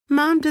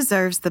Mom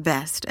deserves the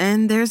best,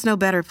 and there's no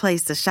better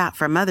place to shop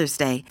for Mother's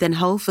Day than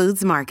Whole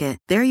Foods Market.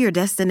 They're your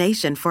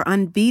destination for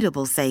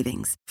unbeatable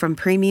savings, from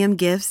premium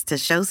gifts to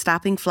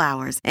show-stopping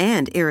flowers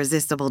and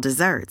irresistible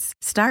desserts.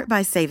 Start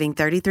by saving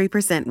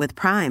 33% with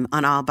Prime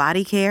on all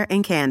body care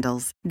and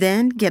candles.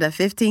 Then get a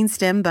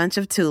 15-stem bunch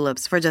of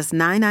tulips for just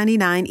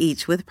 $9.99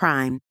 each with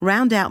Prime.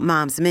 Round out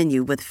Mom's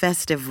menu with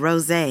festive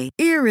rosé,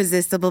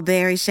 irresistible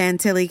berry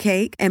chantilly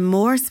cake, and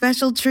more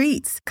special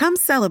treats. Come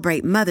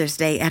celebrate Mother's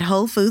Day at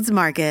Whole Foods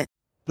Market.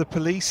 The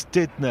police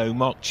did know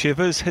Mark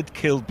Chivers had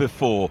killed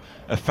before,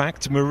 a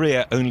fact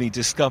Maria only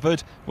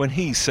discovered when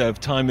he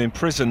served time in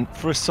prison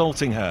for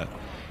assaulting her.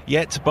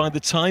 Yet by the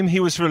time he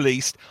was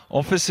released,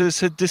 officers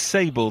had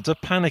disabled a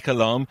panic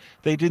alarm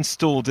they'd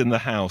installed in the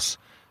house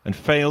and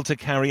failed to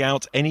carry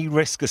out any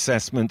risk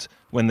assessment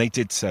when they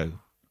did so.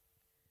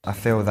 I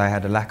feel they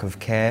had a lack of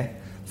care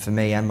for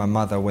me and my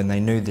mother when they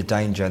knew the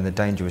danger, and the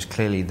danger was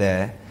clearly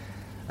there.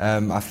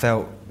 I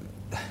felt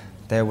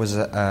there was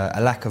a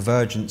lack of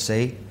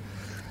urgency,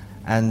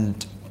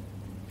 and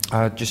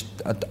I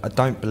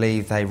don't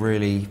believe they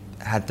really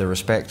had the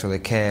respect or the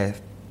care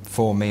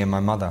for me and my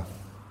mother.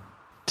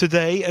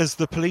 Today, as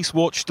the police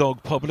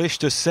watchdog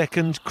published a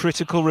second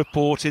critical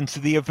report into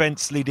the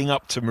events leading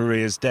up to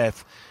Maria's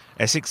death,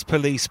 Essex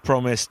Police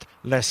promised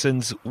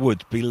lessons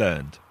would be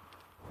learned.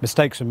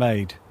 Mistakes were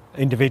made.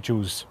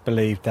 Individuals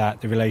believed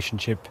that the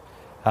relationship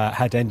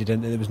had ended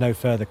and that there was no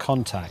further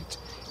contact.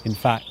 In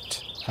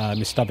fact,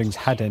 Miss Stubbings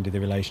had ended the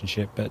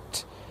relationship,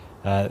 but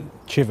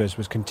Chivers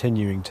was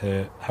continuing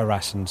to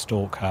harass and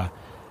stalk her,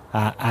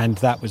 and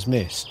that was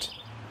missed.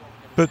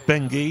 But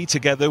Bengi,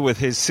 together with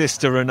his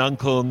sister and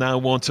uncle, now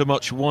want a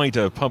much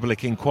wider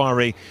public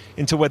inquiry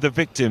into whether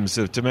victims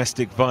of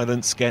domestic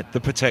violence get the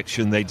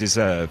protection they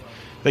deserve.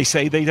 They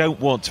say they don't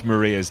want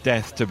Maria's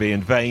death to be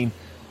in vain,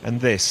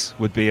 and this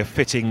would be a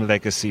fitting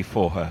legacy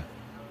for her.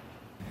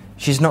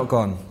 She's not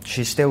gone.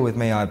 She's still with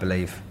me, I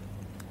believe.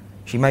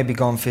 She may be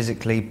gone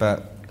physically,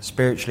 but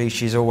spiritually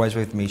she's always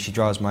with me. She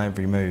drives my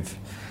every move.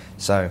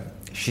 So,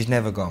 she's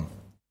never gone.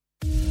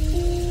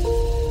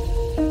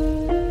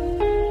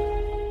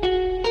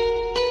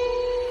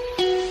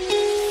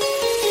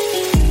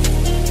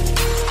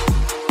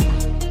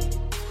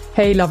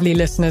 Hey, lovely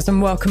listeners,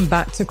 and welcome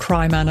back to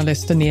Crime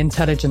Analyst and the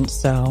Intelligence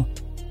Cell.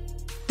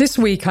 This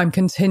week, I'm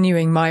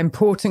continuing my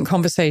important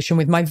conversation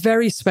with my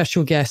very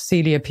special guest,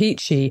 Celia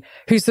Peachey,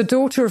 who's the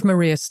daughter of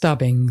Maria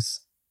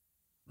Stubbings.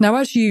 Now,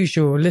 as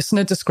usual,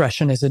 listener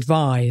discretion is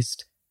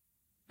advised.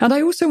 And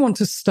I also want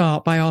to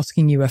start by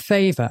asking you a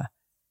favour.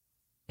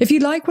 If you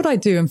like what I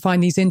do and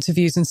find these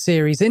interviews and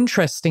series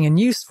interesting and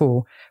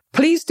useful,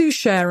 please do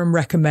share and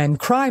recommend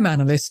Crime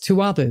Analyst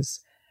to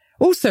others.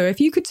 Also, if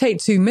you could take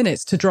 2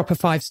 minutes to drop a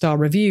 5-star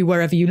review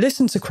wherever you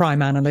listen to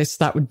Crime Analysts,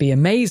 that would be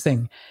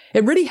amazing.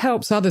 It really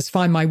helps others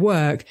find my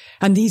work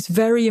and these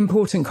very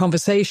important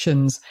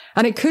conversations,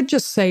 and it could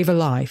just save a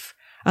life.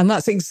 And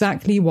that's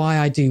exactly why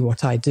I do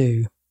what I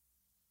do.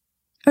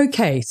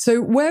 Okay,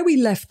 so where we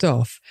left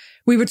off,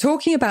 we were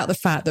talking about the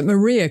fact that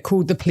Maria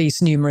called the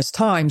police numerous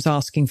times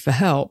asking for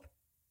help.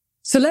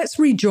 So let's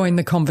rejoin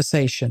the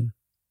conversation.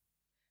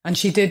 And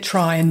she did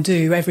try and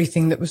do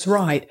everything that was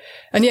right.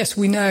 And yes,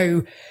 we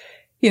know,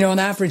 on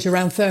average,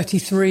 around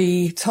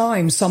 33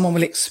 times someone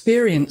will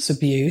experience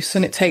abuse,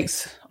 and it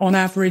takes, on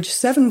average,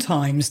 7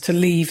 times to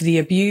leave the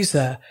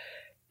abuser.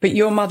 But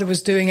your mother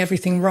was doing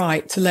everything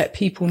right to let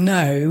people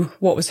know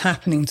what was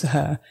happening to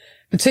her,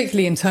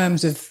 particularly in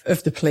terms of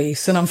the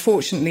police. And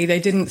unfortunately, they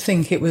didn't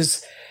think it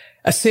was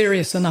a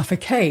serious enough a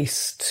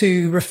case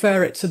to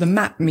refer it to the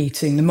MAP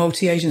meeting, the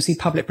Multi-Agency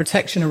Public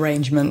Protection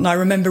Arrangement. And I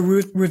remember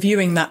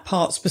reviewing that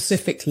part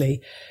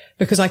specifically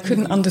because I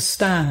couldn't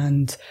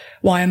understand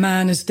why a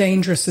man as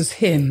dangerous as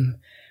him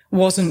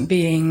wasn't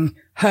being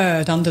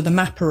heard under the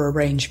MAPA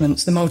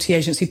arrangements, the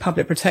Multi-Agency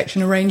Public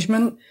Protection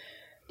Arrangement.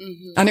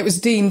 Mm-hmm. And it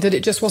was deemed that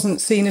it just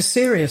wasn't seen as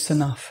serious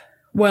enough.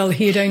 Well,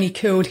 he had only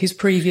killed his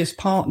previous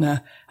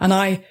partner. And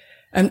I,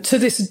 to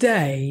this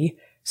day,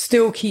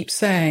 still keep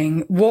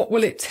saying, what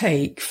will it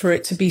take for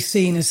it to be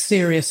seen as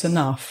serious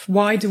enough?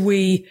 Why do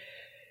we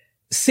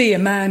see a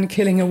man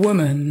killing a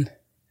woman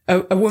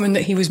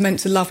that he was meant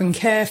to love and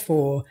care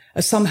for,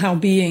 as somehow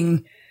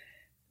being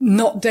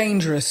not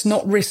dangerous,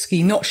 not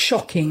risky, not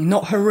shocking,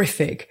 not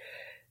horrific?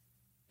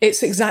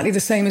 It's exactly the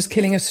same as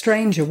killing a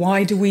stranger.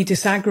 Why do we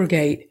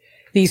disaggregate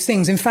these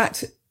things? In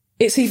fact,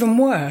 it's even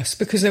worse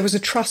because there was a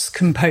trust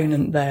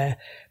component there,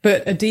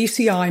 but a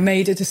DCI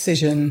made a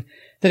decision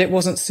that it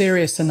wasn't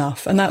serious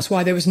enough. And that's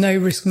why there was no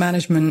risk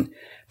management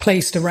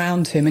placed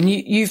around him. And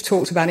you've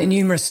talked about it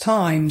numerous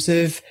times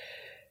of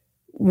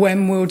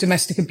when will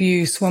domestic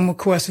abuse, when will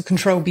coercive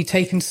control be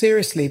taken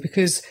seriously?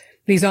 Because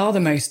these are the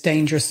most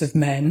dangerous of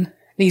men.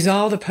 These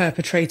are the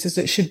perpetrators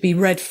that should be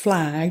red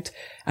flagged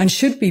and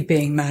should be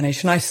being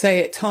managed. And I say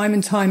it time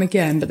and time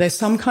again, but there's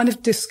some kind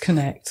of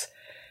disconnect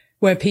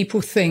where people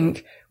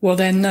think, well,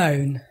 they're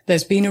known.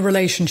 There's been a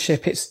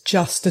relationship. It's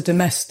just a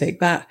domestic.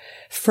 That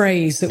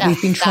phrase that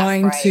we've been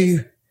trying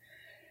to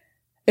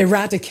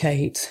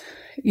eradicate,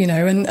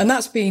 and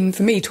that's been,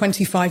 for me,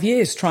 25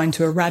 years trying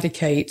to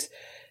eradicate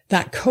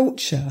that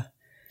culture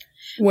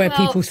where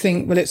people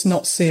think, well, it's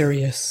not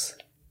serious?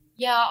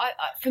 Yeah,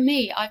 for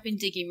me, I've been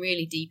digging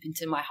really deep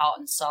into my heart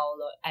and soul.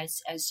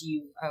 As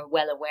you are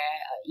well aware,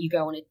 you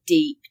go on a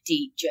deep,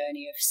 deep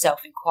journey of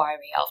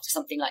self-inquiry after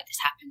something like this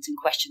happens and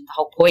question the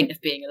whole point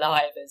of being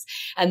alive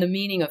and the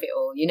meaning of it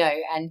all, you know.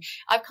 And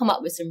I've come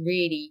up with some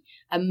really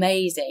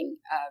amazing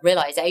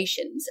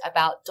realizations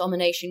about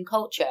domination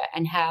culture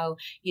and how,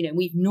 you know,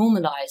 we've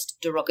normalized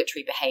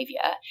derogatory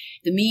behavior.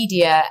 The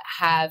media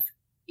have,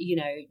 you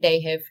know,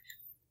 they have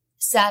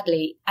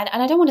sadly, and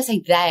I don't want to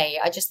say they,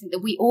 I just think that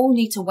we all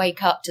need to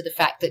wake up to the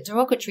fact that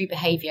derogatory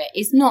behaviour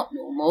is not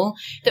normal,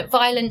 that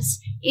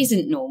violence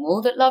isn't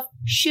normal, that love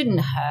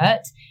shouldn't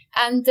hurt,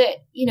 and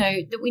that, you know,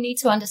 that we need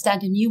to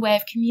understand a new way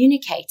of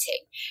communicating.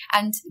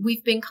 And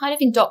we've been kind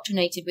of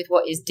indoctrinated with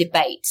what is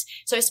debate.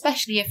 So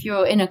especially if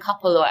you're in a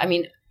couple, or, I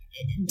mean,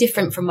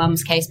 different from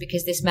Mum's case,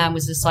 because this man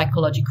was a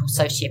psychological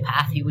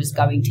sociopath who was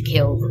going to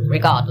kill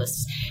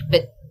regardless.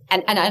 But,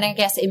 and I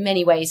guess in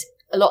many ways,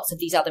 lots of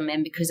these other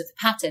men because of the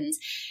patterns.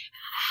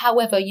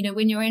 However, you know,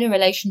 when you're in a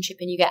relationship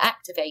and you get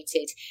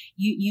activated,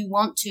 you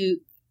want to,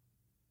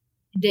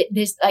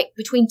 there's like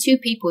between two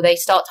people, they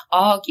start to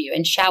argue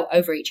and shout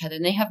over each other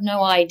and they have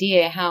no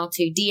idea how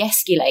to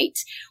de-escalate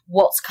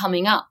what's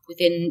coming up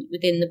within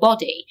the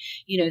body,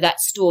 you know,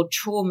 that stored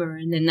trauma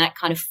and then that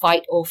kind of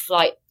fight or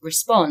flight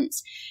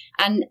response.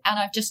 And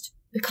I've just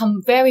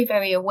become very,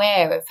 very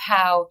aware of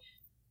how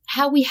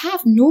we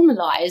have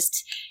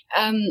normalized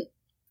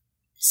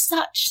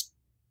such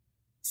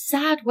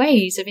sad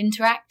ways of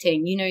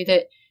interacting, you know,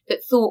 that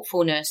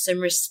thoughtfulness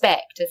and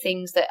respect are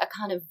things that are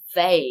kind of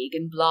vague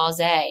and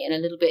blasé and a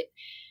little bit,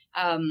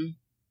 I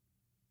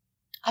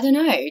don't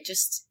know,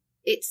 just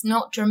it's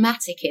not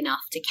dramatic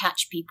enough to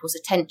catch people's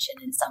attention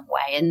in some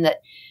way. And that,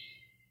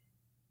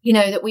 you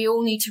know, that we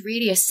all need to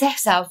really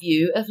assess our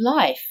view of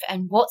life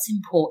and what's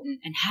important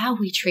and how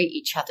we treat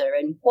each other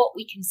and what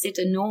we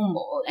consider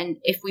normal. And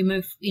if we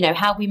move, you know,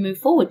 how we move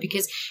forward,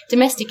 because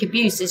domestic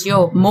abuse, as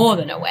you're more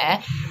than aware,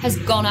 has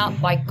gone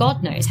up by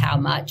God knows how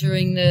much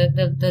during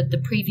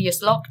the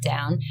previous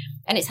lockdown.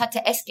 And it's had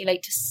to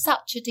escalate to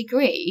such a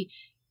degree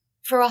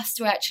for us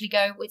to actually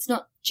go, well, it's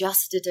not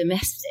just a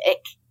domestic.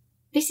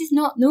 This is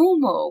not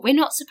normal. We're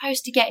not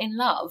supposed to get in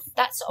love.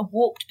 That's a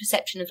warped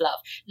perception of love.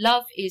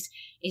 Love is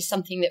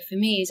something that for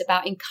me is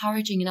about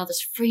encouraging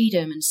another's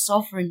freedom and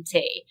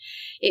sovereignty.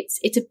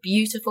 It's a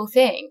beautiful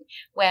thing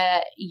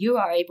where you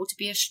are able to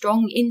be a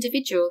strong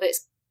individual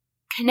that's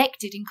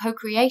connected and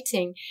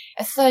co-creating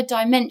a third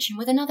dimension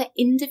with another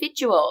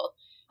individual.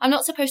 I'm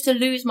not supposed to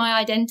lose my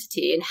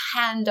identity and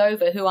hand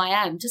over who I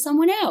am to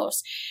someone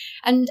else.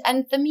 And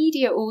the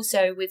media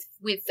also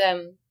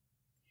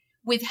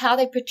with how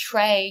they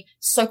portray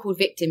so-called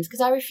victims, because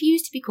I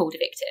refuse to be called a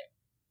victim.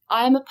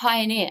 I am a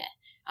pioneer.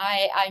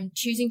 I'm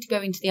choosing to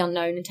go into the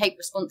unknown and take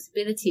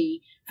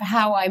responsibility for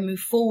how I move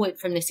forward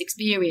from this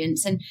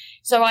experience. And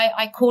so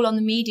I call on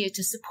the media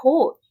to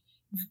support,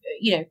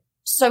 you know,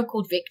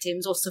 so-called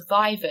victims or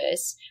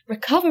survivors'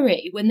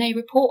 recovery when they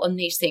report on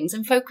these things,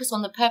 and focus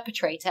on the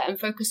perpetrator and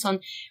focus on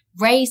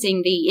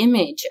raising the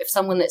image of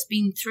someone that's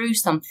been through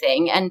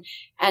something and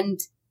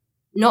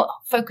not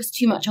focus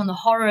too much on the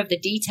horror of the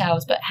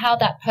details, but how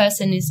that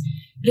person is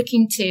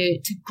looking to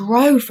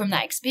grow from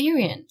that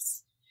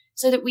experience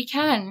so that we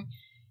can,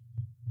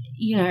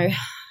 you know,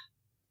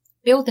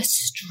 build the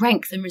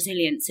strength and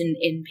resilience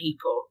in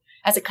people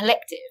as a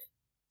collective.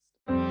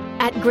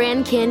 At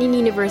Grand Canyon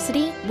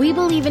University, we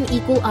believe in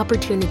equal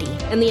opportunity,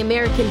 and the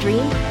American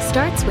dream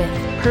starts with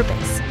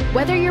purpose.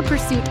 Whether your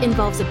pursuit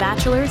involves a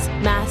bachelor's,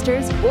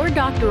 master's, or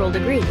doctoral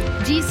degree,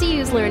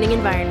 GCU's learning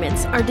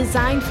environments are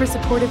designed for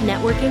supportive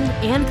networking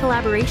and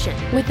collaboration.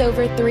 With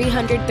over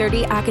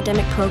 330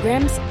 academic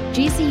programs,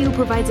 GCU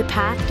provides a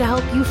path to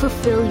help you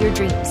fulfill your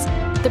dreams.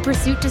 The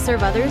pursuit to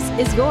serve others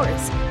is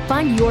yours.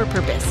 Find your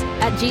purpose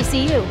at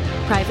GCU.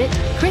 Private,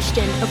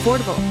 Christian,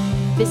 affordable.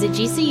 Visit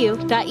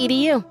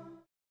gcu.edu.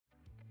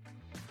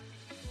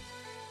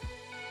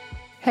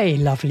 Hey,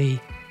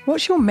 lovely.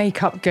 What's your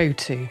makeup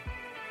go-to?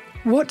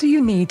 What do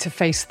you need to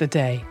face the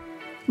day?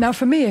 Now,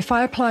 for me, if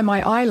I apply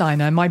my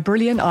eyeliner, my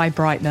brilliant eye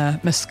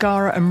brightener,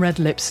 mascara and red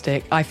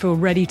lipstick, I feel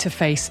ready to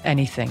face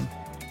anything.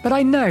 But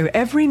I know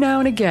every now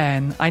and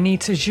again I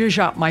need to zhuzh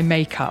up my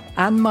makeup,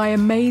 and my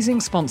amazing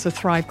sponsor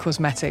Thrive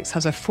Causemetics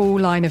has a full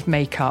line of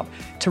makeup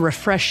to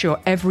refresh your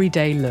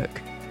everyday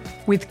look.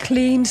 With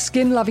clean,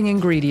 skin-loving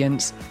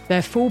ingredients,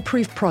 their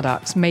foolproof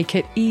products make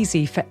it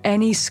easy for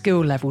any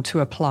skill level to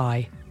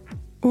apply.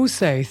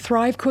 Also,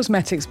 Thrive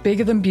Causemetics'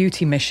 Bigger Than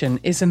Beauty mission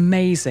is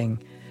amazing.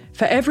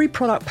 For every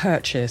product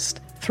purchased,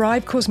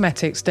 Thrive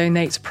Causemetics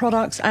donates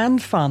products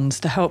and funds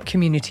to help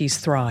communities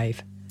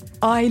thrive.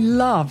 I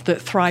love that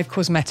Thrive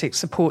Causemetics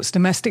supports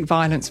domestic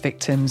violence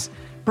victims,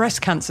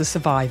 breast cancer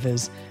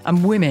survivors,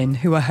 and women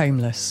who are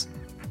homeless.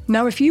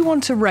 Now, if you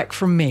want a rec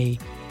from me,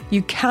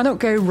 you cannot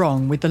go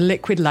wrong with the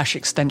Liquid Lash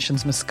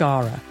Extensions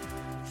Mascara.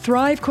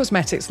 Thrive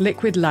Causemetics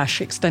Liquid Lash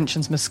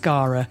Extensions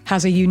Mascara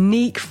has a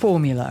unique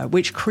formula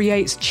which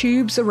creates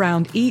tubes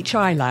around each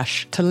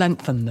eyelash to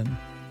lengthen them.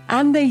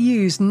 And they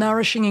use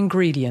nourishing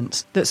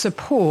ingredients that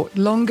support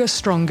longer,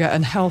 stronger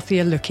and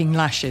healthier looking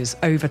lashes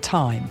over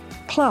time.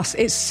 Plus,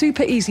 it's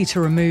super easy to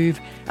remove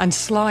and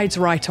slides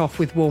right off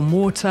with warm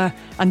water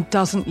and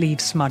doesn't leave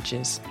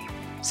smudges.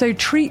 So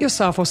treat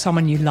yourself or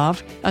someone you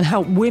love and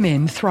help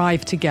women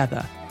thrive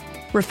together.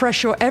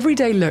 Refresh your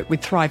everyday look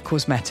with Thrive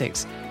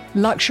Causemetics,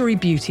 luxury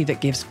beauty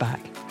that gives back.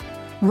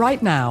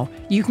 Right now,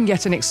 you can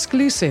get an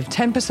exclusive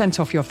 10%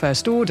 off your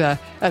first order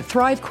at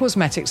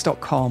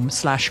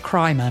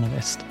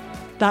thrivecosmetics.com/crimeanalyst.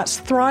 That's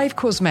Thrive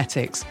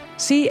Causemetics,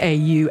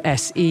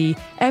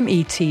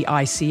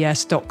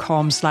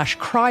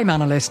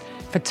 CAUSEMETICS.com/crimeanalyst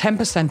for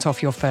 10%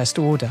 off your first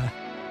order.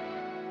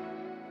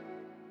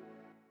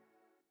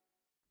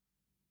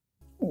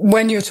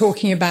 When you're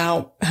talking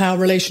about how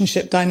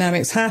relationship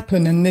dynamics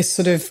happen and this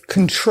sort of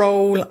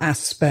control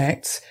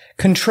aspect,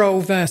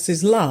 control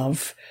versus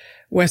love,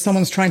 where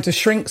someone's trying to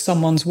shrink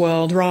someone's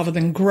world rather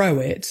than grow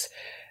it,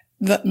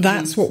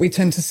 that's what we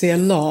tend to see a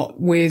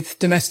lot with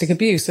domestic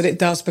abuse, that it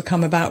does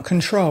become about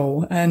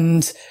control.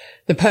 And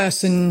the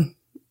person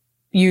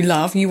you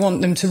love, you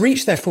want them to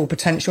reach their full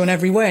potential in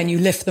every way, and you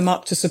lift them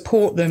up to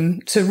support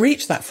them to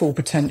reach that full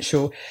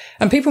potential.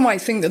 And people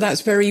might think that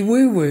that's very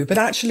woo-woo, but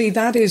actually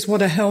that is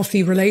what a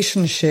healthy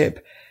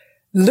relationship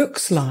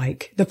looks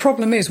like. The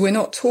problem is we're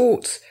not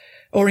taught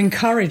or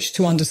encouraged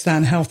to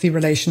understand healthy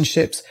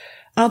relationships,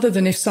 other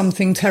than if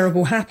something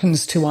terrible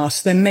happens to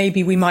us, then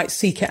maybe we might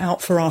seek it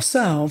out for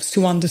ourselves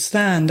to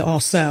understand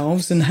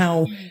ourselves and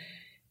how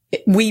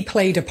we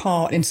played a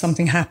part in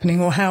something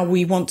happening, or how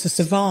we want to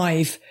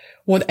survive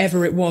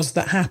whatever it was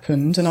that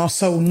happened, and our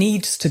soul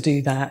needs to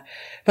do that.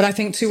 But I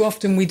think too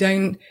often we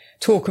don't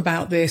talk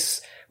about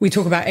this. We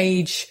talk about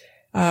age.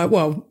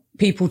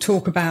 People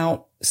talk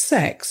about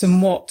sex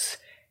and what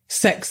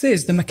sex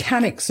is, the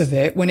mechanics of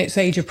it when it's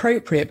age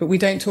appropriate, but we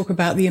don't talk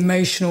about the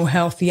emotional,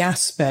 healthy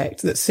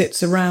aspect that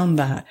sits around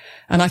that.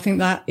 And I think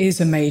that is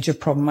a major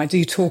problem. I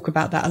do talk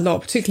about that a lot,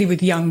 particularly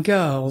with young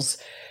girls.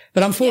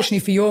 But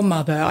unfortunately for your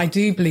mother, I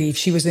do believe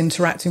she was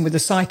interacting with a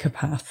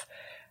psychopath.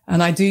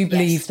 And I do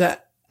believe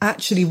that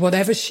actually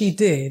whatever she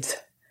did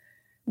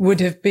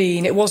would have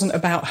been, it wasn't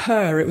about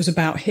her, it was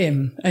about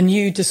him. And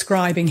you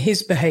describing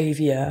his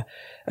behavior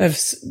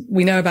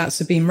we know about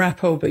Sabine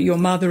Rappel, but your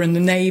mother and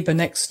the neighbor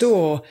next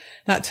door,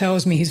 that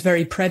tells me he's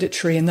very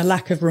predatory, and the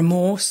lack of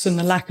remorse and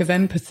the lack of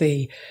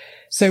empathy.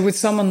 So with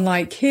someone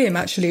like him,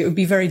 actually, it would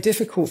be very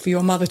difficult for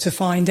your mother to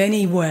find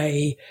any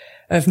way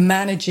of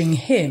managing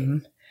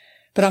him.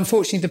 But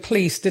unfortunately, the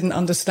police didn't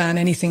understand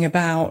anything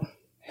about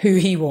who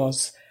he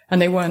was,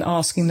 and they weren't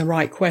asking the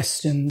right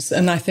questions.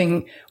 And I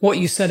think what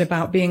you said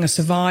about being a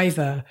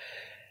survivor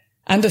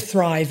and a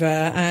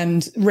thriver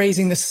and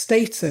raising the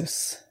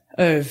status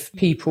of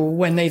people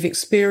when they've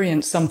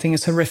experienced something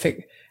as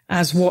horrific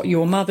as what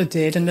your mother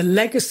did and the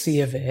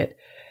legacy of it,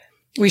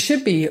 we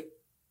should be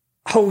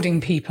holding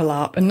people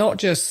up and not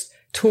just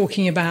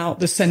talking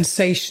about the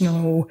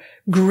sensational,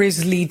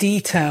 grisly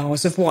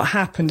details of what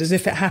happened as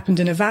if it happened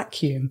in a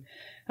vacuum.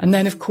 And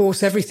then, of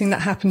course, everything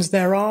that happens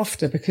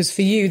thereafter, because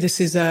for you, this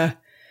is a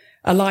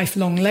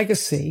lifelong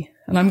legacy.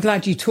 And I'm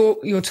glad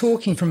you're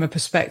talking from a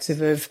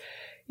perspective of,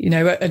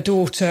 a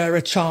daughter,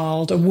 a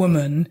child, a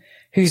woman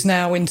who's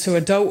now into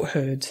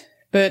adulthood,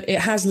 but it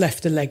has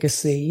left a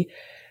legacy.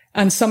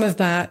 And some of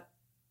that,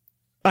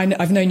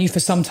 I've known you for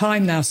some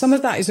time now, some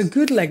of that is a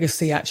good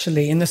legacy,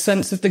 actually, in the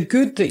sense of the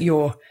good that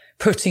you're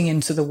putting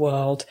into the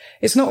world.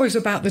 It's not always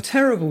about the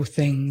terrible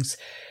things.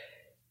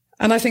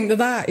 And I think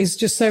that is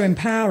just so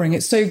empowering.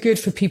 It's so good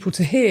for people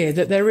to hear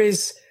that there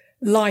is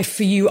life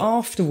for you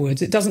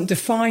afterwards. It doesn't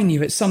define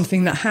you. It's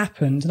something that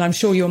happened. And I'm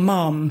sure your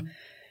mum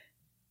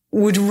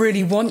would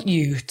really want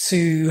you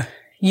to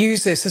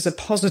use this as a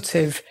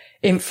positive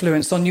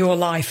influence on your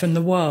life and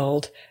the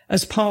world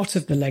as part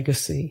of the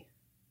legacy.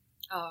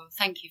 Oh,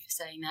 thank you for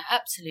saying that.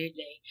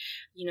 Absolutely.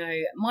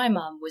 My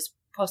mum was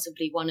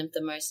possibly one of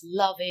the most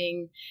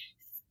loving,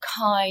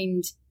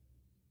 kind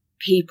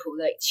people.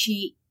 Like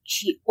she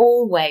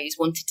always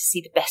wanted to see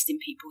the best in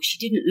people. She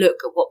didn't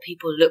look at what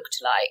people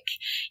looked like,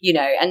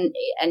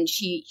 and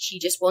she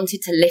just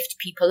wanted to lift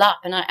people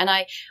up. And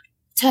I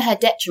to her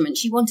detriment,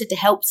 she wanted to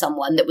help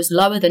someone that was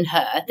lower than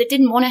her that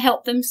didn't want to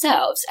help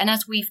themselves. And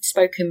as we've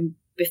spoken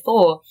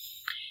before,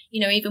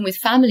 even with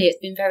family, it's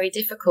been very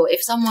difficult.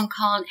 If someone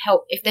can't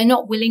help, if they're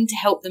not willing to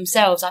help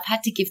themselves, I've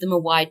had to give them a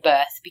wide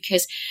berth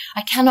because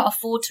I cannot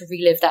afford to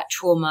relive that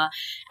trauma.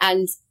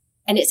 And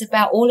it's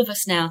about all of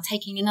us now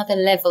taking another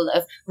level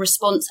of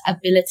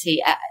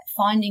responsibility at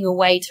finding a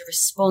way to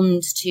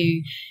respond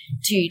to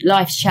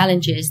life's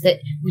challenges, that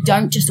we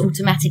don't just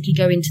automatically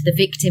go into the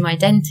victim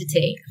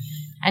identity.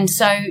 And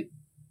so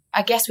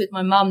I guess with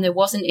my mum, there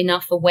wasn't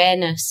enough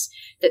awareness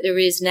that there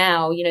is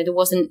now. There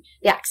wasn't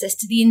the access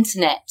to the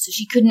internet. So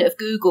she couldn't have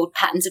Googled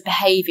patterns of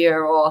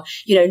behavior or,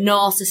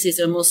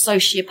 narcissism or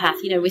sociopath.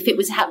 If it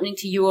was happening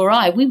to you or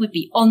I, we would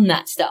be on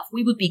that stuff.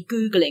 We would be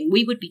Googling.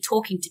 We would be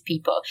talking to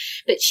people.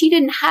 But she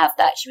didn't have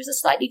that. She was a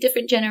slightly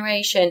different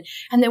generation,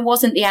 and there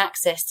wasn't the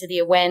access to the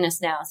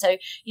awareness now. So,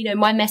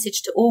 my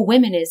message to all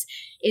women is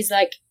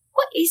like,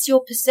 what is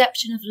your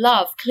perception of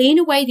love? Clean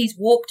away these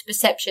warped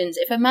perceptions.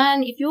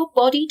 If your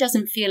body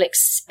doesn't feel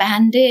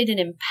expanded and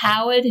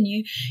empowered, and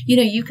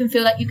you can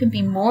feel like you can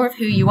be more of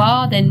who you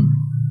are, then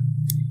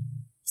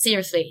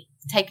seriously,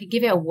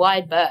 give it a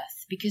wide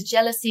berth, because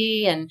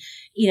jealousy and,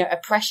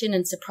 oppression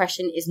and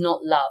suppression is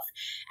not love.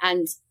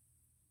 And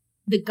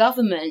the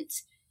government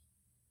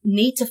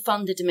need to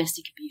fund a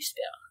domestic abuse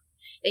bill.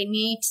 They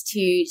need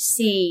to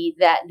see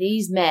that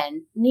these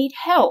men need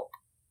help.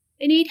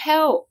 They need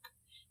help.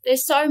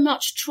 There's so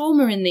much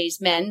trauma in these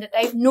men that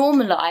they've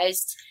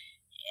normalized.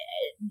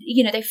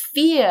 They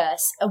fear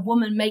a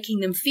woman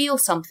making them feel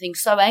something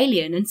so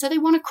alien, and so they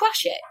want to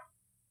crush it.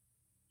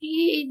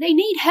 They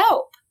need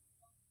help.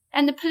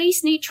 And the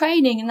police need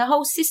training, and the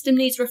whole system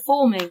needs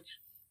reforming.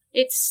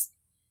 It's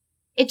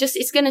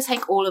going to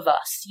take all of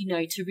us,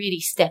 to really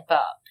step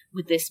up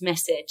with this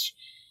message.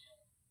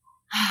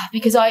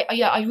 Because I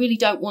really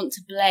don't want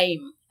to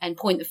blame and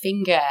point the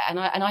finger, and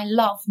I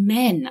love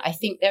men. I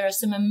think there are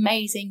some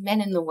amazing men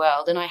in the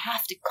world, and I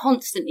have to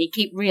constantly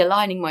keep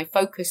realigning my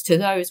focus to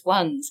those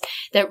ones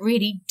that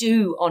really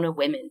do honor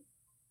women,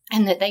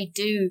 and that they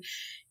do,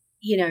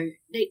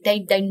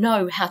 they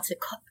know how to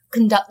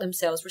conduct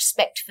themselves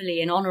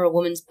respectfully and honor a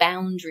woman's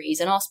boundaries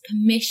and ask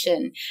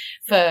permission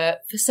for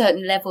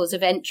certain levels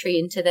of entry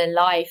into their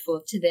life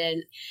or to their,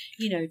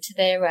 to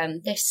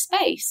their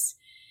space.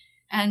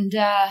 And,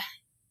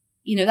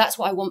 that's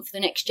what I want for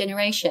the next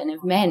generation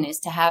of men, is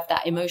to have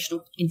that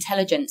emotional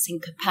intelligence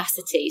and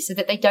capacity, so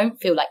that they don't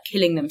feel like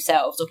killing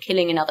themselves or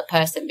killing another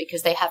person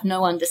because they have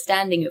no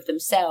understanding of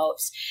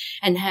themselves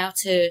and how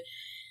to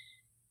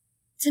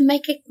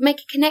make a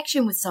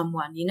connection with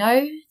someone,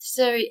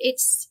 So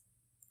it's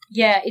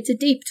a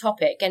deep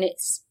topic, and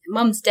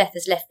Mum's death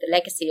has left the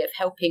legacy of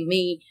helping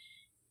me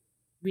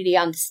really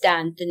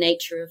understand the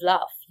nature of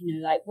love.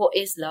 What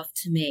is love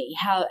to me?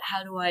 How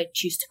do I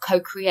choose to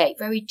co-create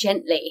very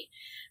gently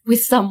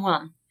with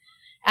someone?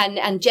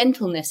 And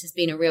gentleness has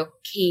been a real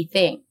key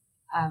thing,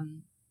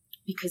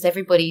 because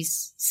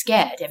everybody's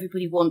scared.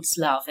 Everybody wants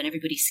love, and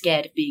everybody's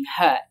scared of being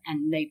hurt,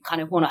 and they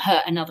kind of want to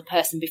hurt another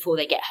person before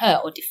they get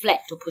hurt, or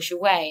deflect or push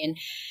away. And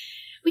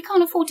we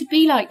can't afford to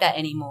be like that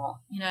anymore.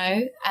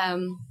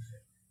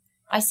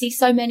 I see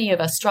so many of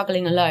us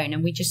struggling alone,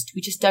 and we just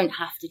don't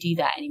have to do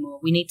that anymore.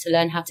 We need to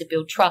learn how to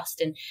build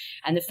trust.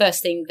 And the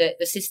first thing that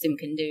the system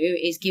can do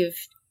is give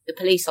the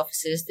police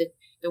officers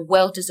the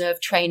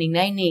well-deserved training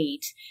they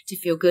need to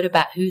feel good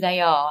about who they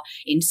are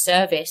in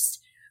service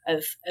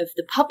of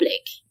the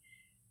public.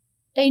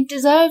 They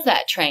deserve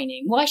that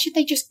training. Why should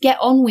they just get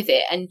on with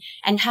it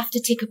and have to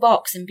tick a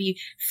box and be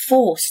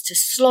forced to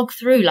slog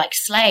through like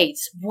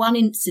slaves, one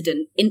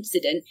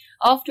incident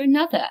after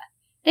another?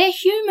 They're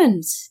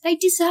humans. They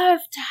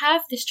deserve to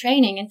have this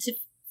training and to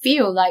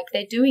feel like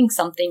they're doing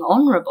something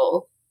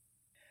honourable.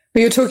 But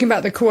you're talking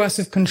about the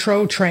coercive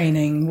control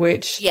training,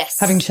 which, yes,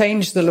 having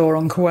changed the law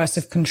on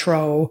coercive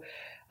control,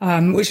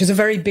 which is a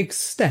very big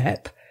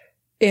step,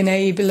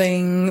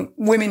 enabling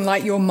women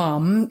like your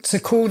mum to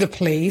call the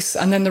police,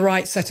 and then the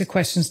right set of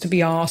questions to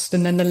be asked,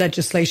 and then the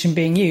legislation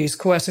being used,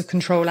 coercive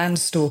control and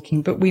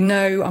stalking. But we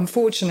know,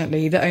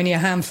 unfortunately, that only a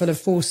handful of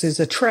forces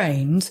are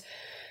trained,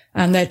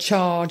 and they're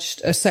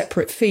charged a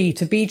separate fee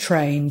to be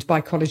trained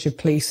by College of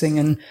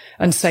Policing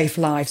and Safe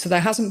Life. So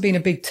there hasn't been a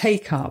big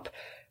take-up,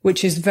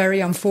 which is very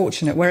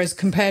unfortunate. Whereas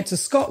compared to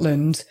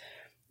Scotland,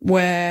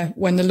 where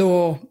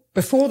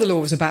before the law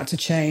was about to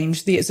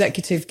change, the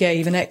executive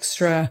gave an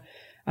extra,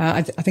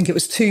 I think it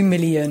was 2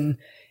 million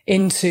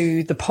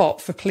into the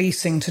pot for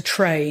policing to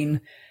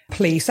train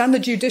police, and the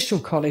Judicial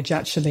College,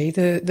 actually,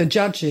 the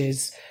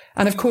judges.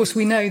 And of course,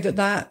 we know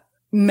that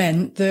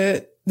meant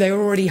that they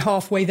were already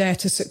halfway there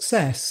to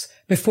success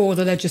before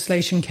the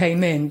legislation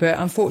came in. But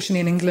unfortunately,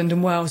 in England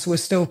and Wales, we're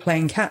still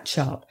playing catch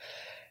up.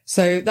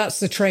 So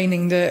that's the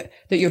training that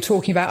you're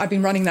talking about. I've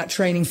been running that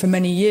training for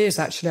many years,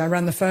 actually. I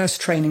ran the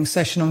first training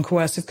session on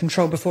coercive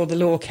control before the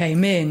law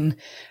came in,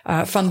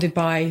 funded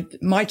by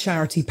my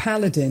charity,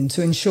 Paladin,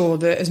 to ensure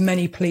that as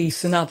many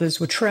police and others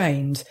were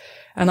trained.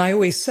 And I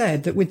always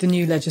said that with the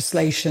new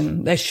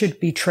legislation, there should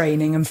be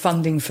training and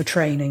funding for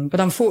training. But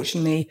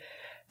unfortunately,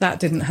 that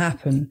didn't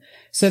happen.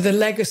 So the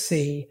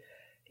legacy,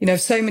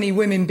 so many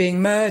women being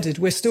murdered,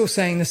 we're still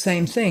saying the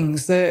same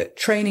things, that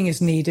training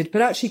is needed,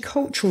 but actually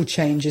cultural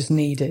change is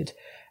needed.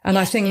 And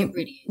I think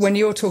when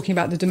you're talking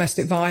about the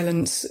domestic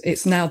violence,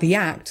 it's now the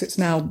act, it's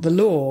now the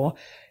law.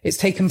 It's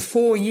taken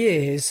 4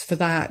 years for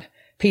that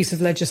piece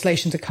of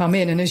legislation to come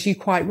in. And as you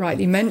quite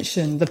rightly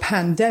mentioned, the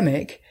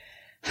pandemic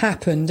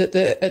happened at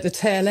the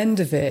tail end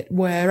of it,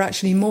 where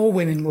actually more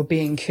women were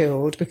being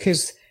killed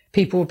because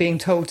people were being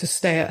told to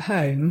stay at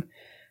home.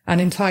 And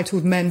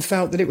entitled men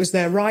felt that it was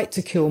their right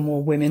to kill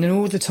more women. And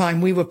all the time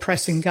we were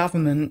pressing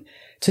government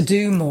to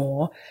do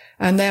more.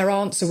 And their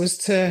answer was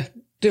to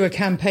do a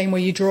campaign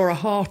where you draw a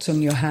heart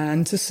on your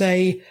hand to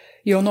say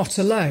you're not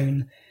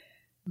alone.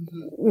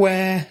 Mm-hmm.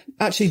 Where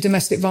actually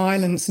domestic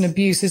violence and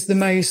abuse is the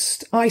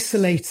most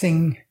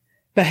isolating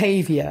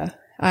behaviour.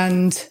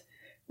 And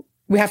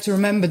we have to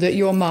remember that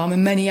your mum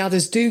and many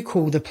others do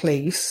call the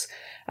police.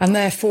 And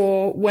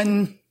therefore,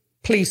 when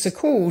police are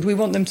called, we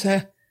want them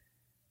to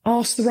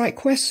ask the right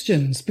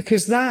questions,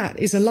 because that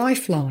is a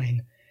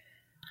lifeline.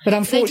 But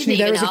unfortunately,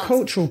 there is a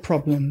cultural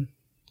problem.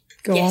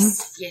 Go on.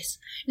 Yes.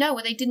 No,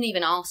 well, they didn't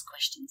even ask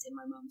questions in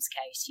my mum's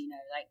case,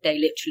 like they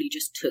literally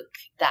just took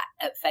that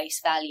at face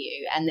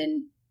value. And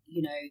then,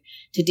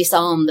 to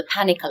disarm the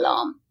panic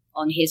alarm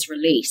on his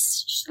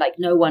release, just like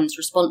no one's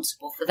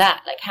responsible for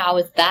that. Like, how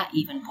is that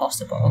even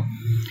possible?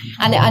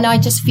 And I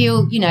just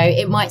feel,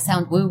 it might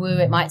sound woo-woo,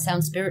 it might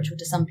sound spiritual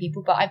to some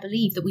people, but I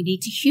believe that we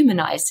need to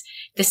humanize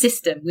the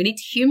system. We need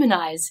to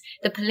humanize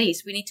the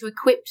police. We need to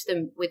equip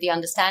them with the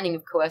understanding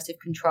of coercive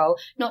control,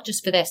 not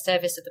just for their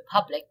service of the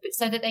public, but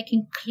so that they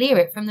can clear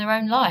it from their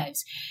own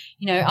lives.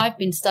 I've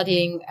been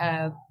studying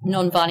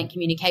nonviolent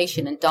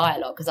communication and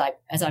dialogue,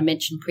 as I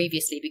mentioned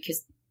previously,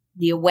 because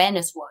the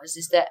awareness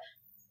is that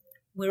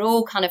we're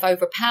all kind of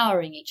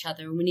overpowering each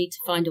other, and we need to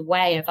find a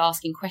way of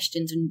asking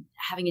questions and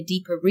having a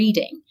deeper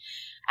reading.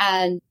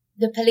 And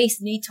the police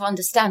need to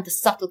understand the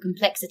subtle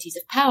complexities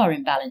of power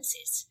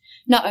imbalances,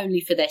 not only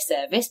for their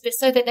service, but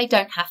so that they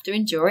don't have to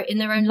endure it in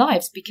their own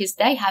lives, because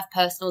they have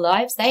personal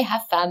lives, they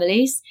have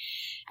families.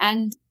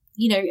 And,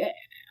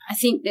 I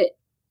think that,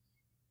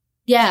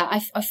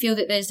 I feel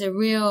that there's a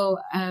real,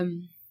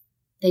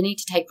 they need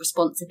to take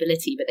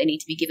responsibility, but they need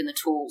to be given the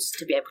tools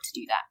to be able to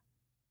do that.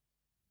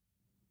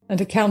 And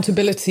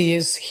accountability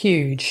is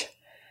huge.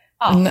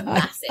 Oh, and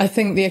massive. I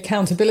think the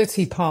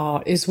accountability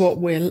part is what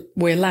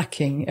we're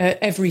lacking at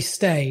every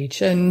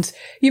stage. And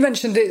you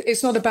mentioned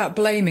it's not about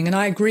blaming, and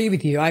I agree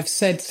with you. I've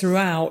said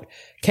throughout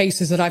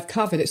cases that I've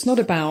covered, it's not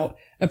about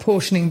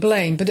apportioning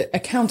blame, but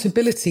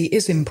accountability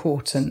is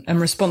important, and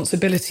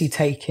responsibility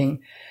taking.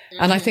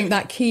 Mm-hmm. And I think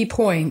that key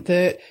point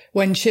that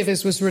when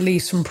Chivers was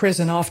released from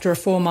prison after a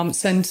 4-month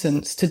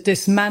sentence, to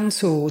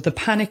dismantle the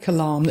panic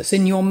alarm that's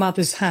in your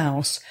mother's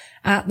house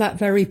at that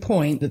very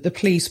point that the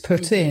police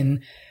put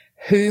in,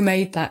 who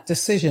made that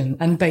decision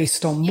and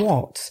based on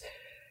what?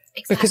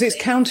 Exactly. Because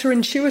it's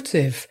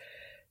counterintuitive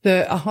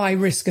that a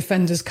high-risk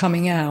offender's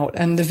coming out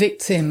and the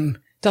victim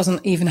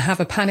doesn't even have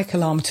a panic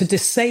alarm to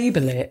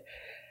disable it,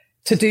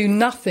 to do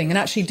nothing and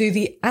actually do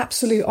the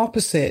absolute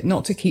opposite,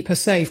 not to keep her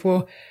safe.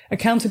 Well,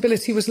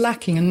 accountability was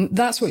lacking, and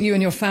that's what you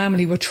and your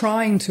family were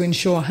trying to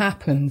ensure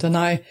happened. And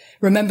I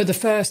remember the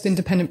first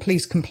Independent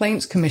Police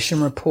Complaints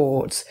Commission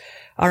report.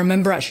 I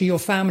remember actually your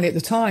family at the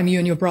time, you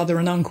and your brother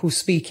and uncle,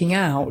 speaking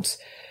out,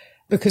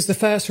 because the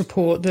first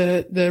report,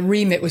 the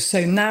remit was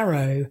so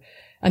narrow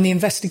and the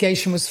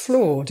investigation was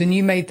flawed. And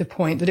you made the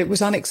point that it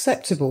was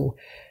unacceptable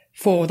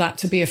for that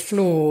to be a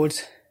flawed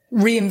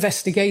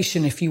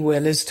reinvestigation, if you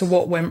will, as to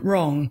what went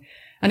wrong.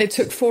 And it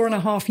took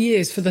 4.5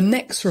 years for the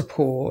next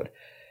report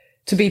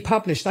to be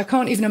published. I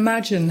can't even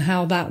imagine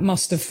how that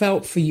must have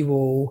felt for you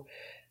all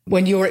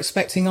when you're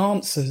expecting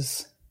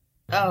answers.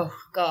 Oh,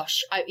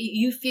 gosh.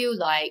 You feel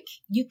like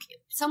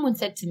someone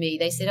said to me,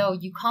 they said, oh,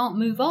 you can't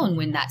move on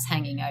when that's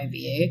hanging over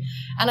you.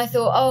 And I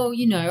thought,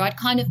 I'd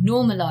kind of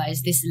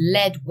normalized this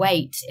lead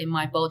weight in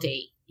my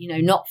body,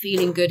 not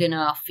feeling good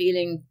enough,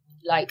 feeling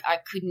like I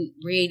couldn't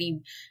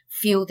really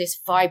feel this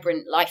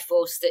vibrant life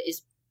force that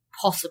is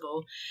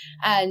possible.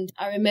 And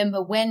I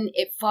remember when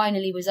it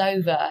finally was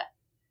over,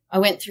 I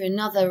went through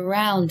another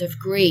round of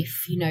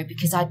grief,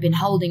 because I'd been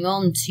holding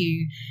on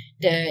to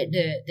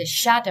the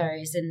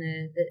shadows and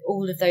the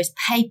all of those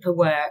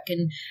paperwork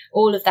and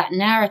all of that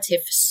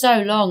narrative for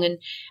so long,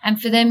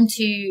 and for them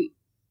to...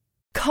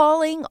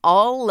 Calling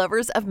all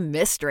lovers of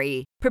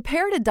mystery.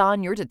 Prepare to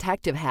don your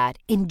detective hat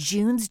in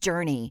June's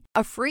Journey,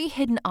 a free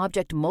hidden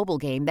object mobile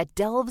game that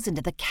delves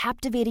into the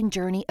captivating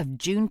journey of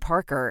June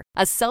Parker,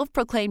 a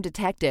self-proclaimed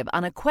detective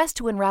on a quest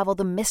to unravel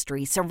the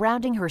mystery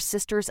surrounding her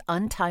sister's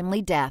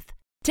untimely death.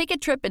 Take a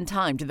trip in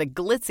time to the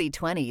glitzy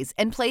 20s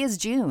and play as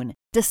June,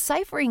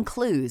 deciphering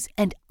clues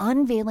and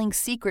unveiling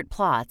secret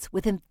plots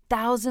within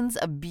thousands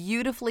of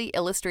beautifully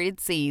illustrated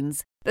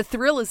scenes. The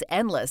thrill is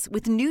endless,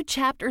 with new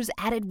chapters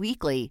added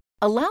weekly,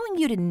 allowing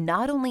you to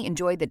not only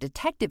enjoy the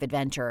detective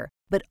adventure,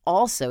 but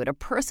also to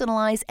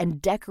personalize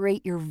and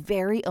decorate your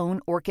very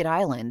own Orchid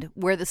Island,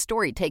 where the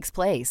story takes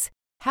place.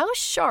 How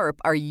sharp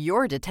are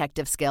your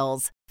detective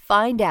skills?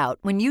 Find out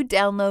when you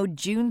download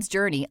June's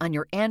Journey on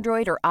your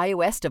Android or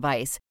iOS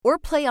device, or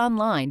play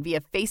online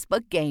via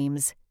Facebook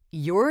Games.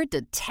 Your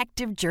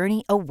detective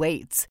journey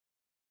awaits.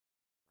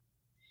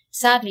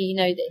 Sadly,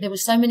 there were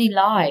so many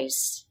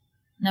lies.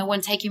 No one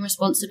taking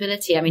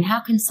responsibility. I mean, how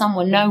can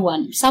someone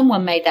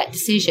made that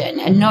decision,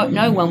 and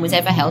no one was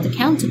ever held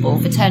accountable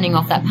for turning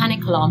off that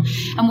panic alarm.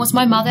 And was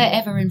my mother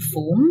ever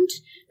informed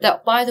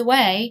that, by the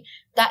way,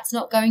 that's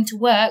not going to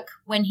work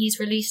when he's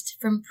released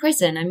from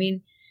prison? I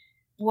mean,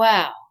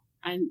 wow.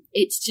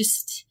 It's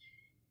just,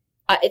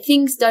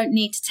 things don't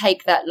need to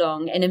take that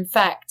long. And in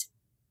fact,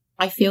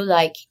 I feel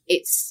like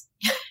it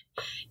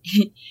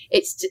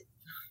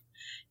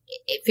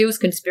feels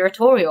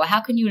conspiratorial.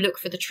 How can you look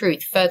for the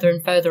truth further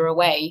and further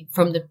away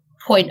from the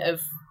point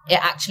of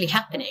it actually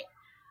happening?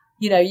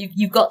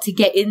 You've got to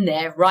get in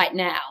there right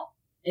now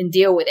and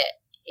deal with it.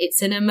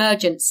 It's an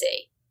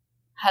emergency.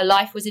 Her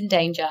life was in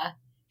danger.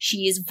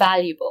 She is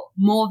valuable,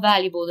 more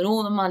valuable than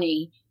all the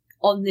money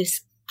on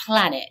this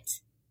planet.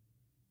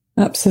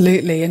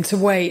 Absolutely. And to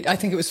wait, I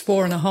think it was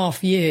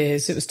 4.5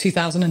 years. It was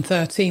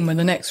 2013 when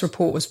the next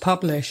report was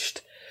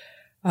published.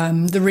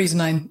 The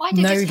reason I Why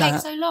did know it that,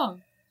 take so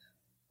long?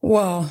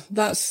 Well,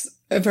 that's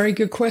a very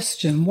good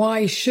question.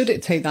 Why should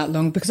it take that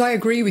long? Because I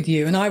agree with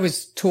you. And I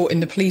was taught in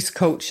the police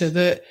culture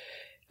that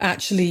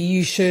actually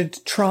you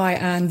should try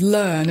and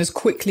learn as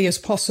quickly as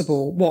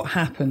possible what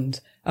happened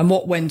and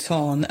what went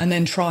on, and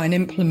then try and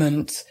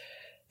implement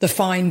the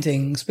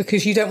findings,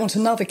 because you don't want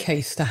another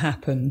case to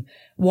happen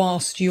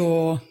whilst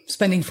you're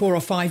spending 4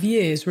 or 5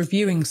 years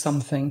reviewing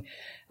something.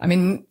 I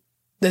mean,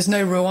 there's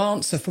no real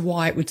answer for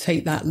why it would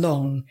take that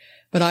long,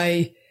 but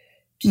I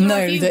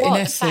know that in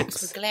Essex, the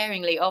facts were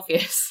glaringly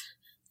obvious.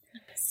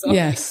 Sorry.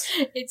 Yes,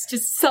 it's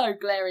just so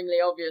glaringly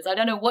obvious. I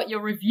don't know what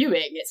you're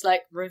reviewing. It's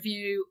like,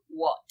 review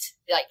what?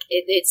 Like,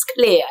 it's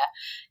clear,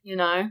 you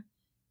know.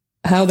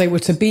 How they were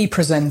to be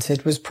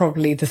presented was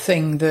probably the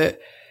thing that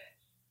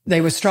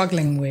they were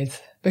struggling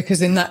with,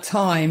 because in that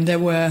time there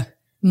were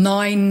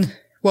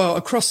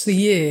across the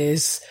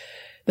years,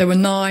 there were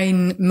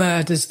 9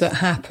 murders that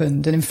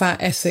happened. And in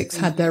fact, Essex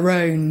had their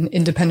own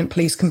independent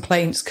police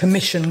complaints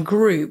commission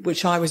group,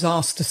 which I was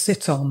asked to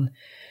sit on.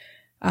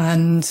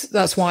 And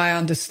that's why I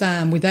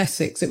understand with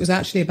Essex, it was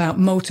actually about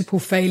multiple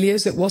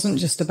failures. It wasn't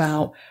just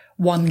about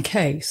one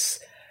case.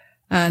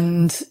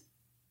 And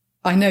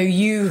I know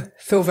you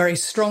feel very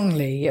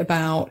strongly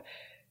about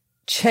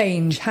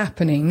change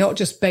happening, not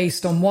just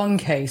based on one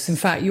case. In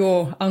fact,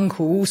 your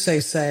uncle also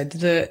said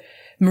that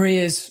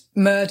Maria's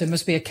murder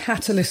must be a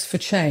catalyst for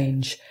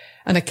change,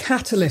 and a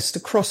catalyst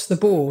across the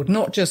board,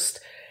 not just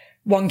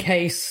one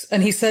case.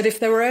 And he said, if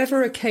there were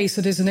ever a case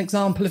that is an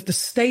example of the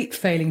state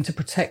failing to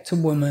protect a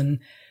woman,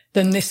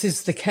 then this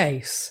is the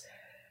case.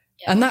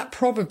 Yeah. And that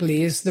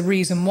probably is the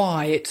reason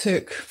why it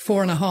took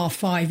 4.5,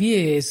 5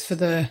 years for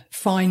the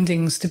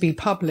findings to be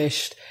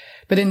published.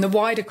 But in the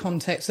wider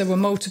context, there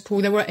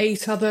were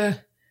 8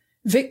 other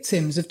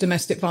victims of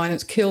domestic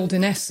violence killed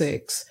in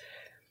Essex.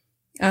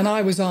 And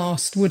I was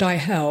asked, would I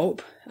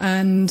help?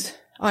 And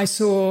I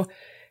saw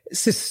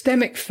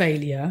systemic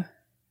failure,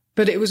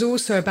 but it was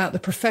also about the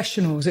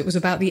professionals. It was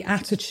about the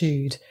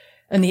attitude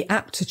and the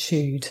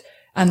aptitude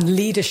and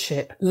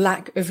leadership,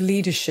 lack of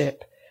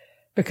leadership.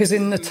 Because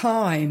in the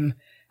time,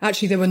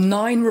 actually, there were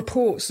 9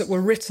 reports that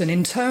were written,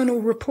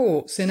 internal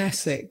reports in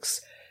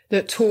Essex,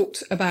 that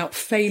talked about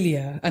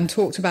failure and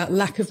talked about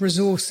lack of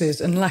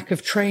resources and lack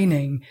of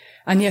training.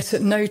 And yet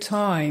at no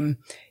time,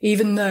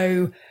 even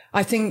though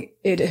I think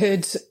it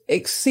had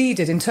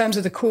exceeded in terms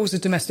of the cause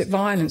of domestic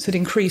violence, had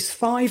increased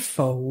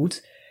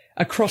 5-fold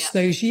across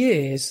those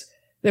years,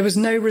 there was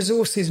no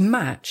resources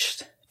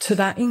matched to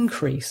that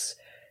increase.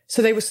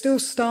 So they were still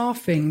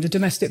staffing the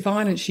domestic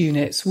violence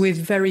units with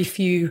very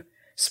few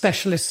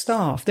specialist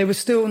staff. They were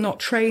still not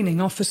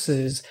training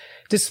officers,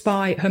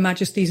 despite Her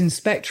Majesty's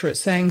Inspectorate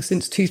saying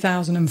since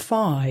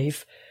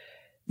 2005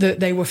 that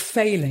they were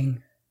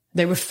failing.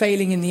 They were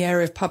failing in the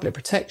area of public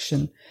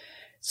protection.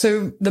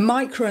 So the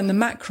micro and the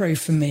macro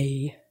for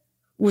me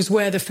was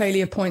where the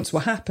failure points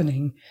were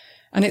happening.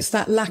 And it's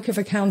that lack of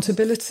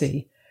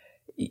accountability.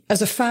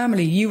 As a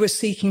family, you were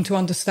seeking to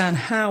understand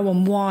how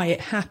and why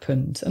it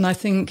happened. And I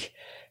think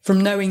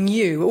from knowing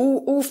you,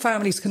 all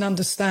families can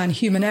understand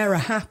human error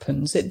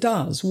happens. It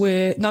does.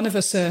 None of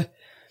us are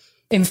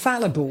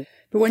infallible.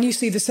 But when you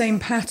see the same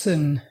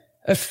pattern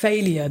of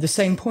failure, the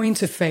same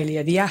point of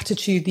failure, the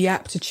attitude, the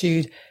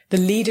aptitude, the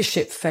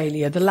leadership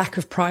failure, the lack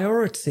of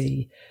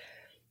priority,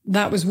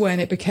 that was when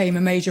it became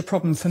a major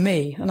problem for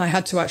me. And I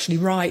had to actually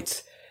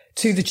write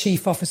to the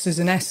chief officers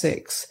in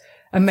Essex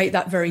and make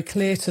that very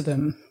clear to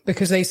them,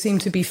 because they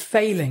seemed to be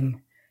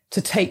failing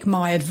to take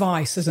my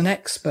advice as an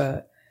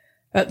expert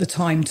at the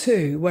time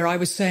too, where I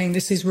was saying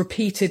this is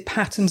repeated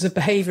patterns of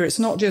behavior. It's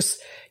not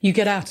just you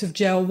get out of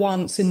jail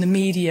once in the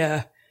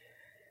media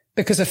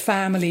because a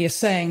family is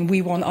saying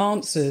we want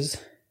answers.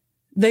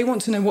 They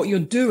want to know what you're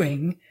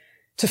doing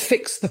to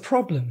fix the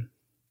problem.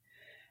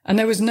 And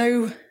there was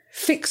no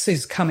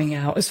fixes coming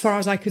out as far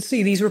as I could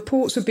see. These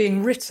reports were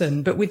being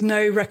written, but with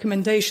no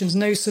recommendations,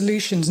 no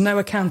solutions, no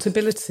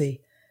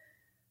accountability.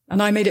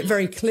 And I made it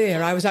very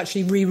clear. I was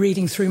actually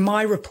rereading through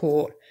my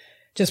report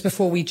just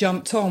before we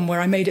jumped on,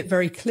 where I made it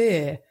very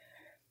clear.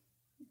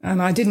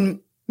 And I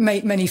didn't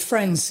make many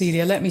friends,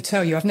 Celia, let me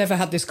tell you. I've never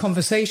had this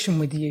conversation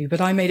with you,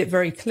 but I made it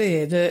very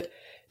clear that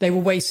they were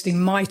wasting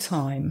my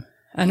time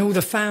and all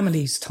the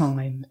family's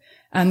time,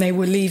 and they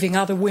were leaving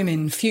other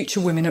women,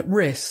 future women, at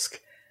risk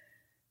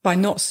by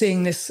not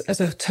seeing this as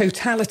a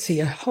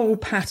totality, a whole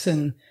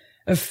pattern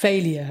of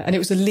failure. And it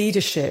was a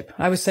leadership.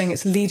 I was saying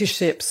it's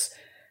leadership's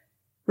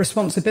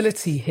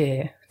responsibility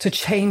here to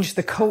change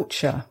the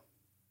culture.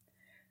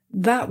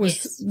 That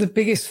was the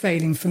biggest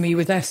failing for me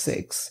with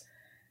Essex,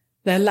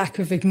 their lack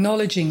of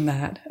acknowledging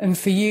that. And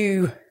for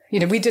you,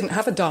 we didn't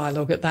have a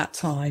dialogue at that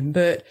time,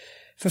 but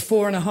for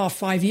 4.5,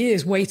 5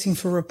 years waiting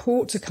for a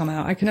report to come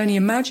out, I can only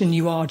imagine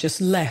you are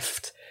just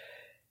left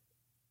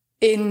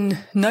in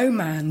no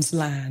man's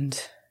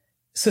land,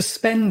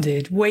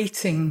 suspended,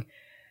 waiting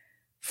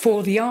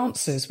for the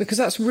answers, because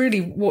that's really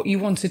what you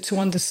wanted to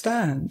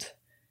understand.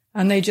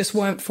 And they just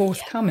weren't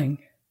forthcoming.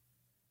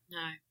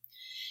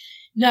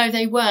 No,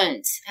 they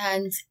weren't.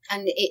 And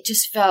it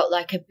just felt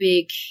like a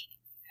big,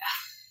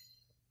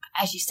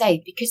 as you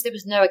say, because there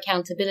was no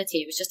accountability,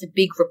 it was just a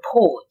big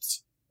report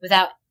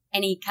without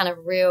any kind of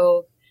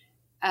real,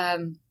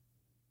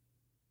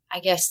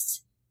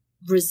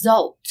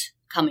 result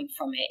coming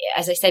from it.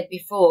 As I said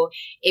before,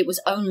 it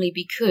was only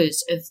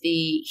because of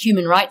the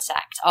Human Rights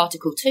Act,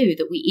 Article 2,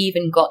 that we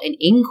even got an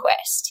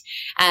inquest.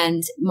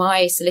 And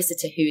my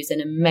solicitor, who is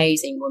an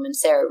amazing woman,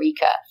 Sarah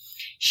Rika,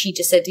 she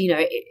just said,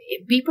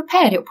 be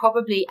prepared.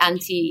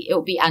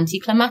 It'll be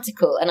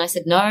anticlimactical. And I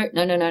said, no.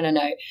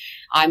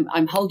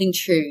 I'm holding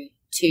true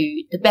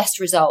to the best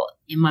result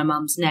in my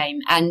mum's name.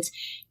 And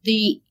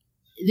the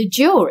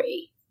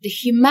jury, the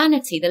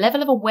humanity, the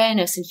level of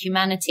awareness and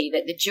humanity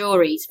that the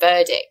jury's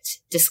verdict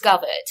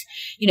discovered,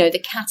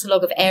 the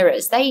catalogue of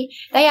errors, they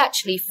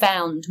actually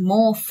found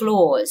more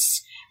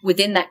flaws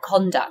within that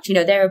conduct,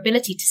 their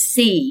ability to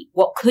see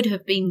what could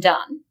have been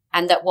done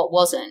and that what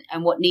wasn't,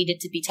 and what needed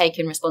to be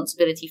taken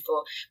responsibility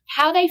for.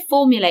 How they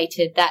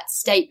formulated that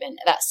statement,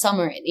 that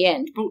summary at the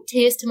end, brought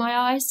tears to my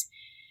eyes.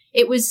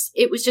 It was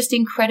just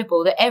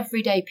incredible that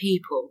everyday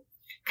people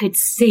could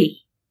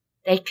see.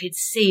 They could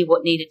see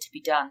what needed to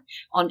be done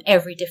on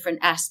every different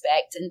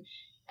aspect.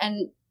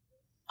 And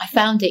I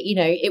found it,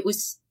 it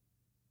was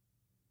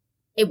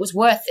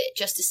worth it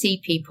just to see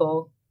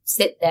people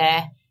sit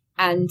there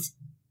and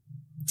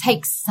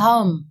take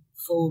some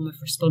form of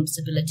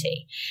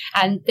responsibility.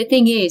 And the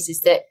thing is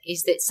that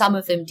some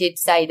of them did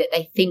say that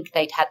they think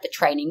they'd had the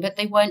training, but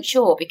they weren't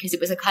sure because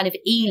it was a kind of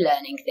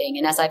e-learning thing.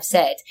 And as I've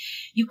said,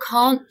 you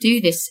can't do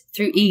this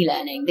through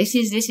e-learning. This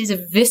is a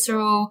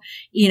visceral,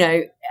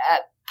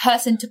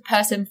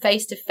 person-to-person,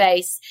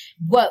 face-to-face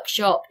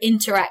workshop,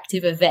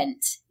 interactive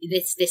event.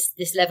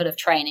 This level of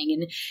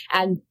training,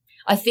 and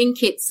I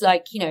think it's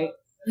like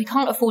we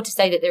can't afford to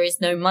say that there is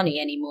no money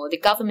anymore. The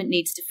government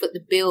needs to foot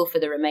the bill for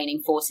the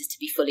remaining forces to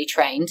be fully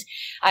trained.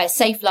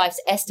 Safe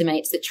Lives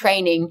estimates that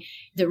training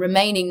the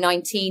remaining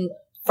 19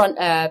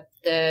 frontline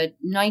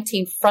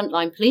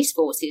police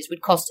forces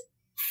would cost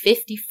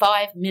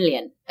 55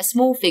 million, a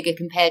small figure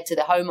compared to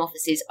the Home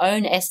Office's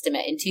own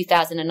estimate in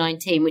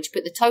 2019, which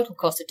put the total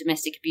cost of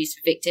domestic abuse for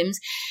victims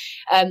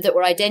that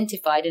were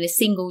identified in a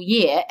single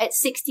year at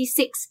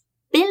 66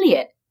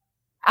 billion.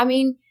 I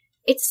mean,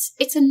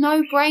 it's a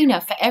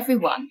no-brainer for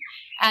everyone.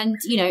 And,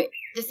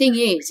 the thing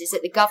is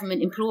that the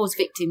government implores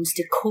victims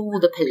to call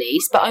the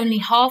police, but only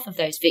half of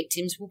those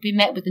victims will be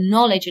met with the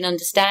knowledge and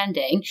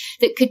understanding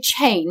that could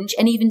change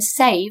and even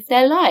save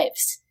their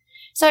lives.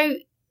 So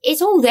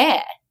it's all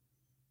there.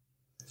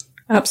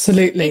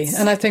 Absolutely.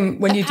 And I think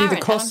when you do the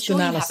cost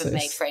analysis... You haven't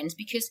made friends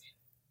because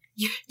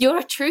you're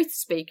a truth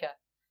speaker.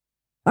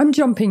 I'm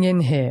jumping in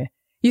here.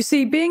 You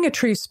see, being a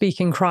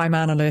truth-speaking crime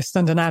analyst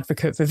and an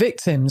advocate for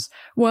victims,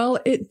 well,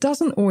 it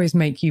doesn't always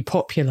make you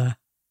popular.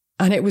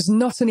 And it was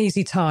not an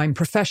easy time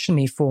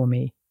professionally for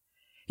me.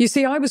 You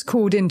see, I was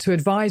called in to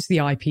advise the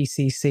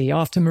IPCC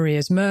after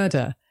Maria's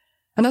murder.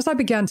 And as I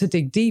began to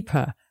dig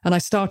deeper and I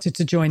started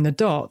to join the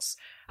dots,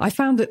 I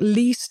found at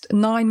least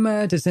 9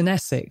 murders in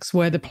Essex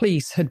where the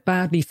police had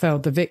badly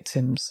failed the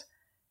victims.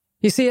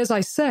 You see, as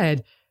I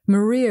said,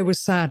 Maria was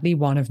sadly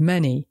one of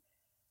many.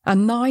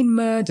 And 9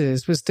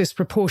 murders was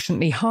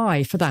disproportionately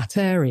high for that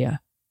area.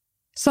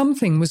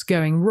 Something was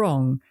going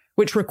wrong,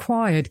 which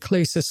required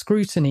closer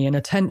scrutiny and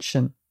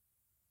attention.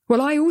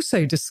 Well, I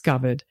also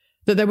discovered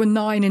that there were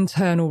 9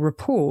 internal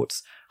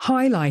reports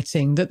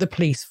highlighting that the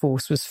police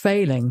force was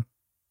failing.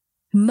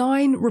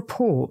 9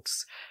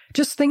 reports.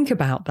 Just think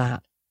about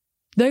that.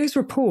 Those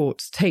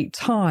reports take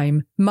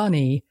time,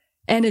 money,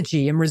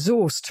 energy and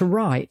resource to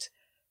write.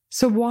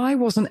 So why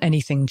wasn't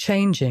anything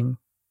changing?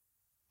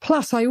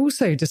 Plus, I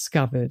also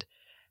discovered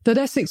that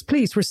Essex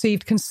Police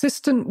received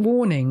consistent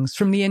warnings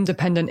from the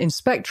independent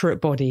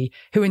inspectorate body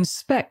who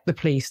inspect the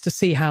police to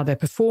see how they're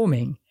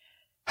performing.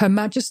 Her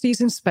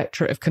Majesty's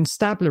Inspectorate of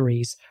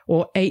Constabularies,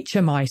 or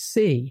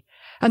HMIC,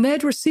 and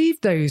they'd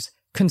received those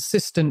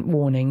consistent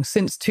warnings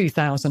since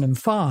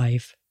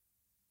 2005.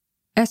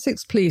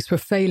 Essex Police were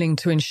failing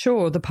to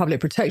ensure the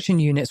public protection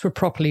units were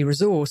properly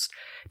resourced,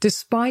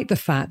 despite the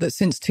fact that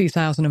since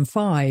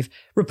 2005,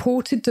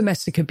 reported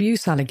domestic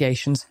abuse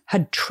allegations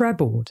had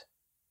trebled.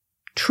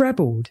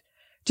 Trebled.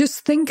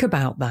 Just think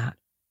about that.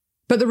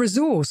 But the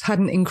resource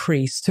hadn't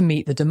increased to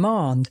meet the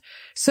demand.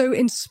 So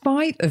in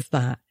spite of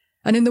that,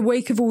 and in the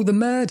wake of all the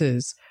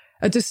murders,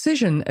 a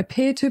decision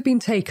appeared to have been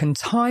taken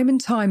time and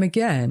time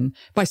again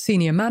by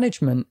senior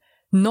management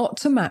not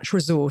to match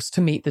resource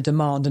to meet the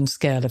demand and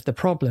scale of the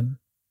problem.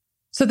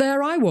 So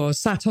there I was,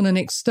 sat on an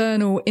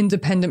external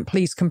independent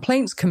police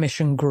complaints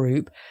commission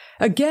group,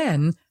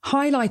 again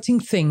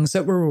highlighting things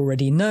that were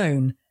already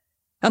known.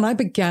 And I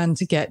began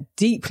to get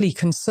deeply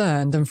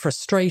concerned and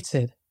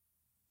frustrated.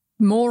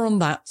 More on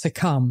that to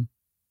come.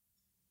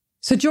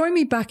 So join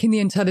me back in the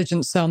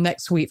Intelligence Cell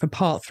next week for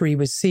part 3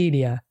 with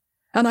Celia.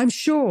 And I'm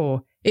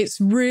sure it's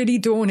really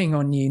dawning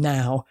on you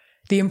now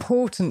the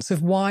importance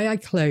of why I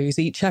close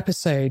each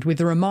episode with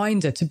a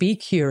reminder to be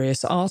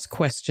curious, ask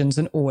questions,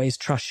 and always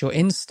trust your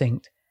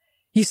instinct.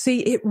 You see,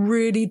 it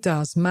really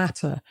does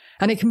matter,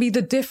 and it can be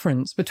the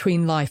difference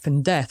between life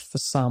and death for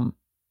some.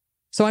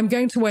 So I'm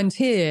going to end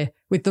here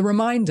with the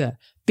reminder,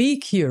 be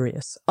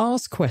curious,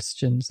 ask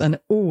questions, and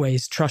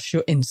always trust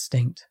your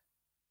instinct.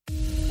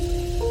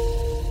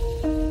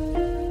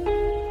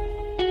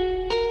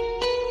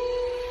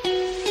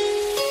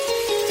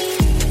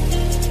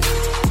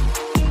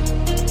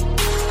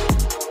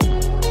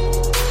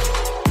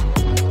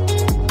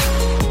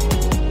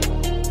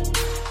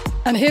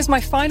 And here's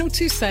my final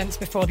 2 cents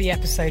before the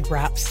episode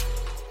wraps.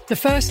 The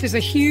first is a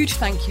huge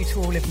thank you to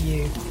all of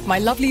you, my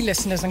lovely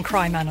listeners and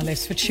crime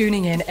analysts, for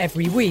tuning in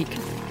every week.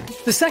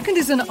 The second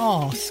is an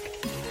ask.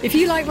 If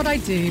you like what I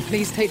do,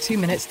 please take 2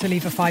 minutes to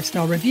leave a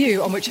 5-star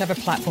review on whichever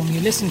platform you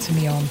listen to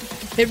me on.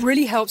 It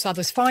really helps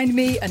others find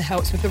me and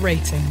helps with the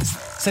ratings.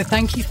 So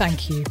thank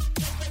you.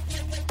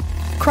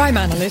 Crime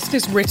Analyst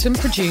is written,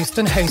 produced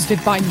and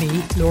hosted by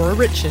me, Laura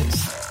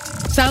Richards.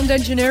 Sound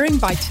engineering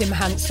by Tim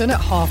Hansen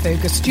at Half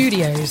Ogre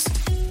Studios.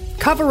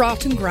 Cover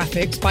art and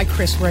graphics by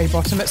Chris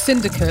Rowbottom at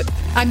Syndicate.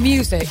 And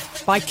music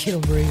by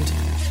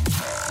Kilrude.